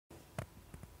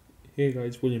Hey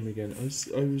guys, William again. I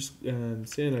was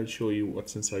saying I'd show you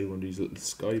what's inside one of these little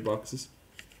Sky boxes.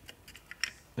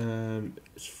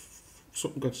 It's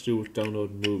something got to do with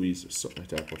downloading movies or something like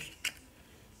that, but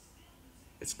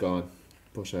it's gone.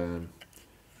 But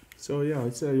so yeah,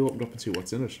 I'd say I opened up and see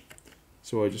what's in it.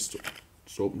 So I just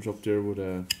opened it up there with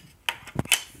a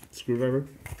screwdriver.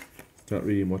 Not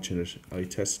really much in it. I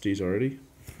tested these already.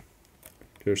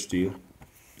 They're steel.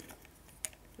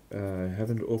 I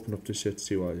haven't opened up this yet to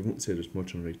see why. I wouldn't say there's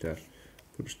much underneath that.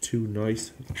 But there's two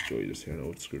nice, I'll show you this here now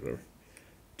with the screwdriver.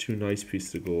 Two nice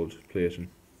pieces of gold plating.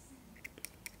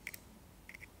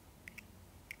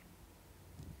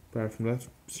 Apart from that,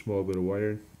 small bit of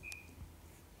wiring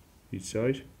each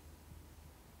side.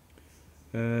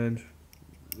 And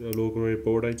a logo right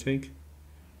board, I think.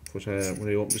 But when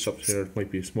I open this up here, it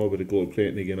might be a small bit of gold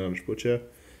plating again on it. But yeah,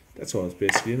 that's all it's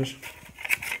basically in it.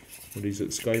 One of these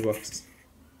little Sky boxes.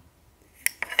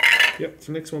 Yep,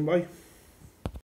 till next one, bye.